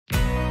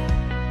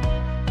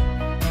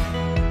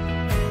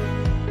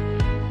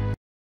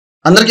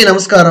అందరికీ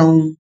నమస్కారం.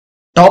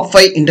 Top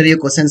 5 interview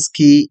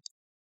క్వశ్చన్స్‌కి,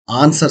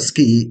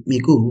 ఆన్సర్స్‌కి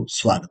మీకు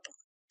స్వాగతం.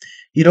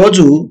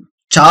 ఈరోజు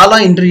చాలా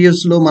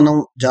ఇంటర్వ్యూస్‌లో మనం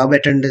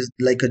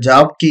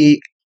జాబ్‌కి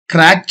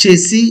క్రాక్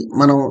చేసి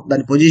మనం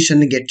దాని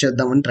పొజిషన్‌ని గెట్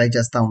చేద్దామని ట్రై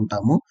చేస్తా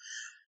ఉంటాము.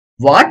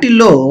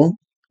 వాటిల్లో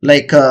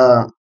లైక్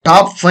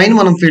టాప్ 5ని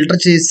మనం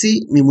ఫిల్టర్ చేసి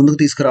మీ ముందుకు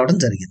తీసుకురావడం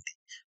జరిగింది.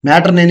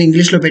 మ్యాటర్ నేను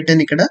ఇంగ్లీష్‌లో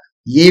పెట్టాను ఇక్కడ.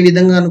 ఏ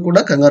విధంగాను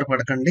కూడా కంగారు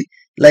పడకండి.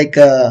 లైక్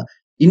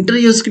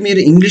ఇంటర్వ్యూస్‌కి మీరు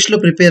ఇంగ్లీష్‌లో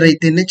ప్రిపేర్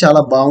అయితేనే చాలా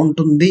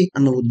బావుంటుంది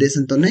అన్న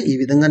ఉద్దేశంతోనే ఈ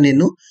విధంగా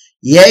నేను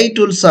ఏఐ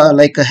టూల్స్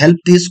హెల్ప్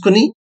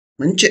తీసుకొని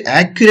మంచి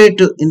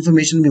యాక్యురేట్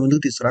ఇన్ఫర్మేషన్ మీ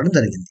ముందుకు తీసుకురావడం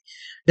జరిగింది.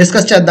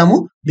 డిస్కస్ చేద్దాము.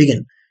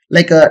 Begin.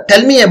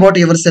 Tell me about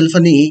your self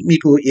అని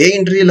మీకు ఏ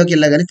ఇంటర్వ్యూలోకి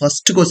వెళ్ళా గానీ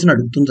ఫస్ట్ క్వెషన్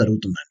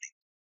జరుగుతుందండి.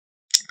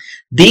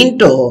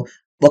 దీంట్లో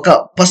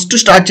ఫస్ట్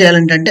స్టార్ట్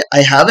చేయాలంటే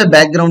I have a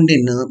background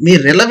in me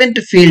relevant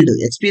field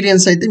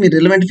experience అయితే మీ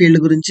రిలవెంట్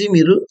ఫీల్డ్ గురించి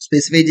మీరు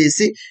స్పెసిఫై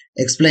చేసి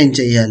ఎక్స్‌ప్లెయిన్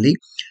చేయాలి.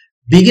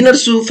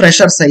 బిగినర్స్,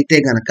 ఫ్రెషర్స్ అయితే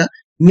గనక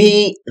మీ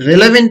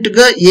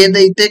రిలవెంట్‌గా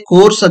ఏదైతే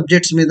కోర్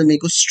సబ్జెక్ట్స్ మీద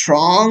మీకు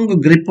స్ట్రాంగ్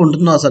గ్రిప్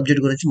ఉంటుందో ఆ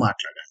సబ్జెక్ట్ గురించి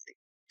మాట్లాడండి.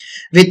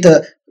 విత్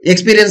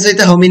ఎక్స్‌పీరియన్స్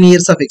అయితే how many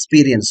years of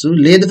experience,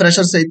 లేదు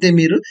ఫ్రెషర్స్ అయితే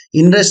మీరు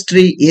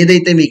ఇండస్ట్రీ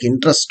ఏదైతే మీకు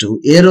ఇంట్రెస్ట్,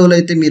 ఏ రోల్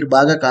అయితే మీరు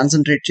బాగా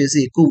కాన్సంట్రేట్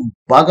చేసి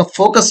బాగా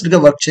ఫోకస్డ్‌గా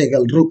వర్క్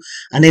చేయగలరు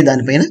అనే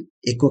దానిపైన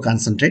ఎక్కువ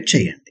కాన్సంట్రేట్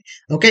చేయండి.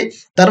 ఓకే.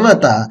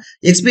 తర్వాత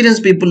ఎక్స్‌పీరియన్స్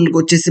పీపుల్‌కి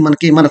వచ్చేసి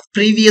మన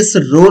previous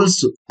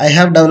roles, I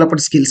have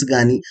developed skills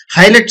గాని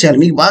హైలైట్ చేయాలి.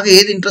 మీకు బాగా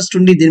ఏది ఇంట్రెస్ట్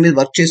ఉండి దీని మీద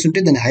వర్క్ చేస్తుంటే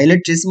దాన్ని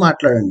హైలైట్ చేసి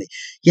మాట్లాడండి.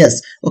 యెస్,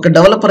 ఒక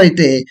డెవలపర్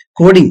అయితే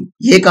కోడింగ్,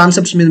 ఏ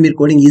కాన్సెప్ట్స్ మీద మీరు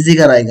కోడింగ్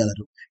ఈజీగా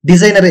రాయగలరు.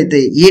 డిజైనర్ అయితే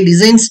ఏ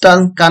డిజైన్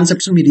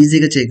కాన్సెప్ట్స్ మీరు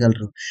ఈజీగా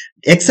చేయగలరు.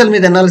 ఎక్సెల్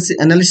మీద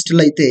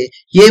అనలిస్టులు అయితే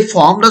ఏ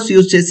ఫార్ములాస్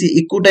యూజ్ చేసి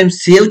ఎక్కువ టైం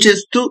సేవ్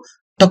చేస్తూ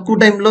తక్కువ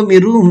టైంలో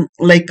మీరు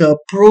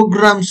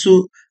ప్రోగ్రామ్స్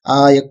ఆ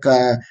యొక్క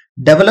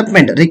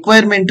డెవలప్మెంట్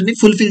రిక్వైర్మెంట్ ని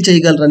ఫుల్ఫిల్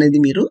చేయగలరు అనేది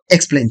మీరు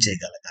ఎక్స్ప్లెయిన్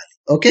చేయగలగాలి.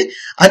 ఓకే.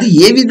 అది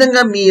ఏ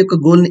విధంగా మీ యొక్క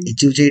గోల్ ని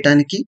అచీవ్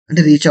చేయడానికి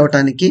అంటే రీచ్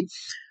అవటానికి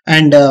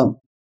అండ్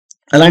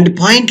అలాంటి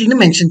పాయింట్లని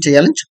మెన్షన్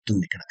చేయాలని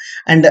చెప్తుంది ఇక్కడ.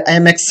 And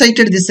I'm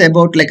excited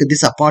about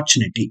this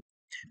opportunity.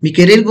 Me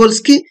career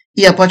goals కి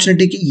ఈ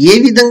ఆపర్చునిటీకి ఏ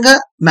విధంగా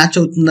మ్యాచ్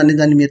అవుతుంది అనే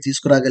దాన్ని మీరు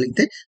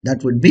తీసుకురాగలిగితే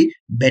that would be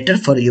better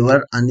for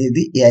your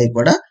అనేది ఏఐ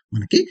కూడా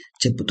మనకి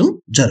చెప్తూ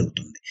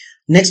జరుగుతుంది.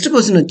 నెక్స్ట్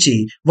క్వశ్చన్ వచ్చి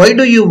why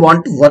do you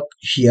want work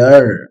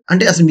here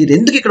అంటే అసలు మీరు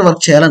ఎందుకు ఇక్కడ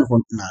వర్క్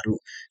చేయాలనుకుంటున్నారు.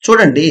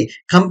 చూడండి,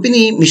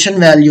 కంపెనీ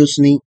మిషన్ వాల్యూస్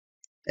ని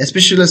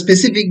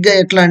స్పెసిఫిక్ గా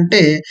ఎట్లా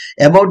అంటే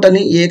అబౌట్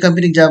అని ఏ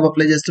కంపెనీకి జాబ్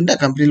అప్లై చేస్తుంటే ఆ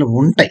కంపెనీలో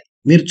ఉంటాయి.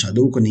 మీరు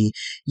చదువుకుని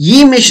ఈ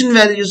మిషన్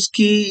వాల్యూస్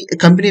కి,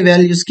 కంపెనీ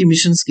వాల్యూస్ కి,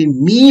 మిషన్స్ కి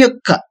మీ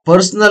యొక్క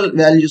పర్సనల్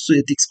వాల్యూస్,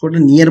 ఎథిక్స్ కూడా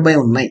నియర్ బై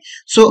ఉన్నాయి.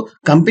 సో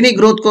కంపెనీ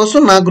గ్రోత్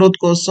కోసం, నా గ్రోత్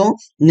కోసం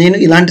నేను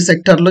ఇలాంటి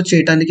సెక్టర్ లో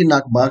చేయడానికి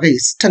నాకు బాగా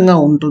ఇష్టంగా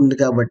ఉంటుంది.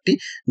 కాబట్టి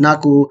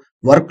నాకు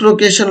వర్క్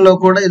లొకేషన్ లో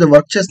కూడా ఏదో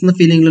వర్క్ చేస్తున్న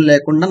ఫీలింగ్ లో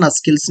లేకుండా నా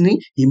స్కిల్స్ ని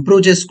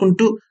ఇంప్రూవ్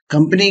చేసుకుంటూ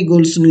కంపెనీ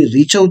గోల్స్ ని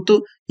రీచ్ అవుతూ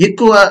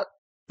ఎక్కువ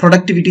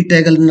ప్రొడక్టివిటీ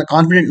తేగలిగిన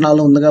కాన్ఫిడెంట్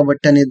నాలో ఉంది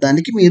కాబట్టి అనే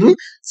దానికి మీరు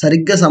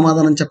సరిగ్గా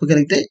సమాధానం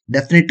చెప్పగలిగితే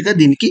డెఫినెట్ గా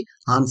దీనికి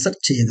ఆన్సర్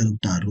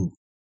చేయగలుగుతారు.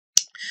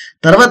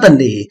 తర్వాత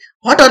అండి,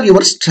 what are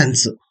your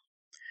strengths.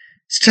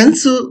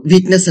 Strengths,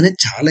 weakness అనేది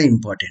చాలా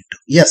ఇంపార్టెంట్.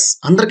 ఎస్,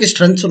 అందరికి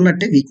స్ట్రెంగ్స్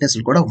ఉన్నట్టే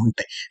వీక్నెస్లు కూడా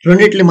ఉంటాయి.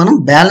 రెండిట్ని మనం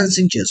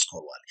బ్యాలెన్సింగ్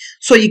చేసుకోవాలి.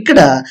 సో ఇక్కడ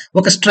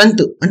ఒక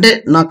స్ట్రెంగ్త్ అంటే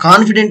నా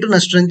కాన్ఫిడెంట్, నా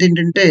స్ట్రెంగ్త్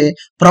ఏంటంటే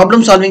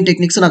ప్రాబ్లమ్ సాల్వింగ్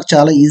టెక్నిక్స్ నాకు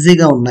చాలా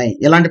ఈజీగా ఉన్నాయి.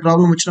 ఎలాంటి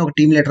ప్రాబ్లం వచ్చినా ఒక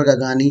టీమ్ లీడర్ గా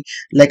కానీ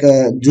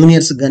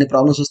జూనియర్స్ కానీ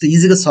ప్రాబ్లమ్స్ వస్తే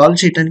ఈజీగా సాల్వ్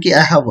చేయడానికి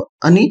ఐ హావ్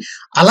అని,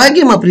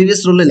 అలాగే మా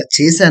ప్రీవియస్ రోల్లో ఇలా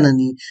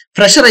చేశానని.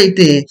 ఫ్రెషర్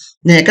అయితే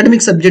నేను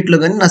అకాడమిక్ సబ్జెక్ట్ లో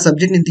కానీ నా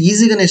సబ్జెక్ట్ ఇంత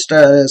ఈజీగా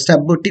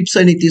స్టెప్ టిప్స్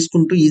అని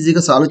తీసుకుంటూ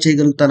ఈజీగా సాల్వ్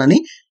చేయగలుగుతానని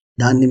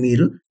దాన్ని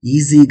మీరు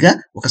ఈజీగా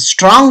ఒక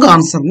స్ట్రాంగ్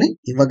ఆన్సర్ ని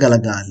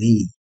ఇవ్వగలగాలి.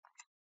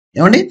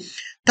 ఏమండి?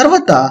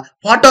 తర్వాత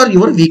వాట్ ఆర్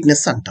యువర్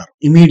వీక్నెస్ అంటారు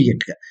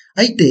ఇమీడియట్ గా.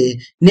 అయితే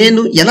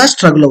నేను ఎలా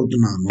స్ట్రగుల్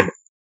అవుతున్నాను,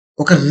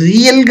 ఒక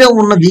రియల్ గా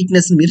ఉన్న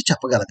వీక్నెస్ ని మీరు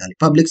చెప్పగలగాలి.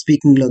 పబ్లిక్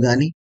స్పీకింగ్ లో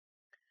కానీ,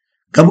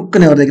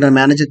 గబుక్కుని ఎవరి దగ్గర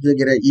మేనేజర్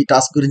దగ్గర ఈ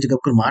టాస్క్ గురించి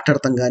గబుక్కుని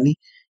మాట్లాడతాం కానీ,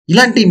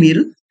 ఇలాంటివి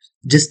మీరు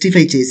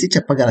జస్టిఫై చేసి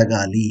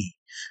చెప్పగలగాలి.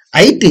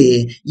 అయితే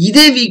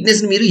ఇదే వీక్నెస్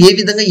మీరు ఏ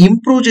విధంగా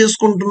ఇంప్రూవ్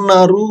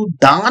చేసుకుంటున్నారు,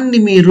 దాన్ని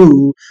మీరు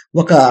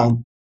ఒక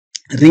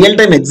రియల్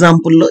టైమ్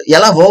ఎగ్జాంపుల్లో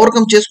ఎలా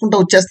ఓవర్కమ్ చేసుకుంటూ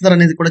వచ్చేస్తున్నారు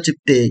అనేది కూడా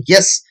చెప్తే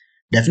ఎస్,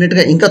 డెఫినెట్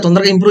గా ఇంకా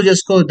తొందరగా ఇంప్రూవ్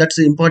చేసుకో, దట్స్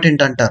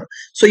ఇంపార్టెంట్ అంటారు.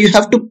 So you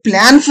have to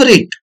plan for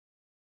it.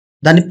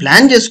 దాన్ని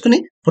ప్లాన్ చేసుకుని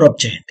ప్రూవ్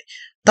చేయండి.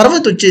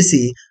 తర్వాత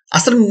వచ్చేసి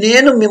అసలు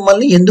నేను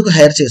మిమ్మల్ని ఎందుకు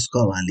హైర్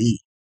చేసుకోవాలి,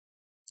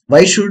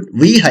 why should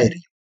we hire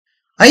you.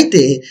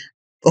 అయితే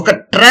ఒక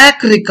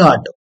ట్రాక్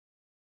రికార్డ్,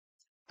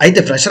 అయితే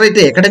ఫ్రెషర్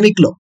అయితే అకాడమిక్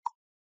లో,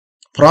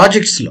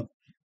 ప్రాజెక్ట్స్ లో,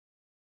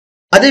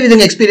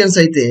 అదేవిధంగా ఎక్స్పీరియన్స్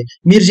అయితే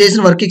మీరు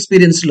చేసిన వర్క్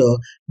ఎక్స్పీరియన్స్ లో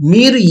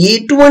మీరు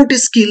ఎటువంటి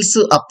స్కిల్స్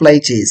అప్లై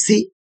చేసి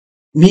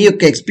మీ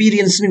యొక్క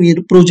ఎక్స్పీరియన్స్ ని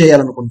మీరు ప్రూవ్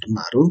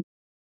చేయాలనుకుంటున్నారు.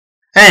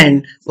 అండ్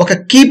ఒక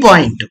కీ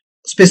పాయింట్,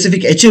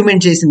 స్పెసిఫిక్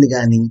అచీవ్మెంట్ చేసింది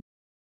కానీ,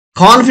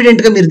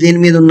 కాన్ఫిడెంట్ గా మీరు దేని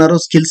మీద ఉన్నారో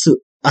స్కిల్స్,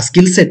 ఆ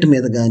స్కిల్ సెట్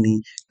మీద కానీ,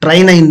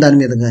 ట్రైన్ అయిన దాని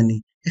మీద కానీ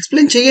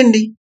ఎక్స్ప్లెయిన్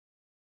చేయండి.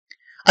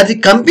 అది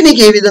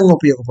కంపెనీకి ఏ విధంగా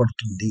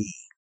ఉపయోగపడుతుంది,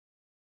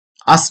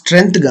 ఆ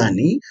స్ట్రెంగ్త్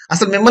కానీ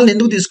అసలు మిమ్మల్ని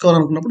ఎందుకు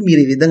తీసుకోవాలనుకున్నప్పుడు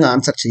మీరు ఈ విధంగా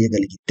ఆన్సర్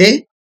చేయగలిగితే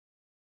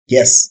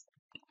ఎస్,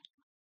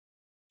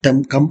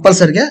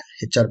 కంపల్సరిగా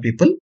హెచ్ఆర్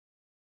పీపుల్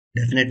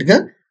డెఫినెట్గా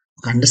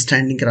ఒక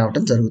అండర్స్టాండింగ్కి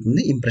రావడం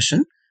జరుగుతుంది.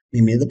 ఇంప్రెషన్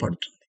మీ మీద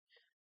పడుతుంది.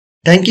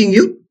 Thanking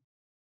you.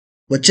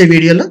 వచ్చే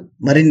వీడియోలో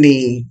మరిన్ని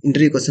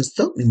ఇంటర్వ్యూ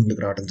క్వశ్చన్స్తో మీ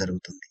ముందుకు రావడం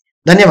జరుగుతుంది.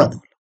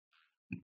 ధన్యవాదాలు.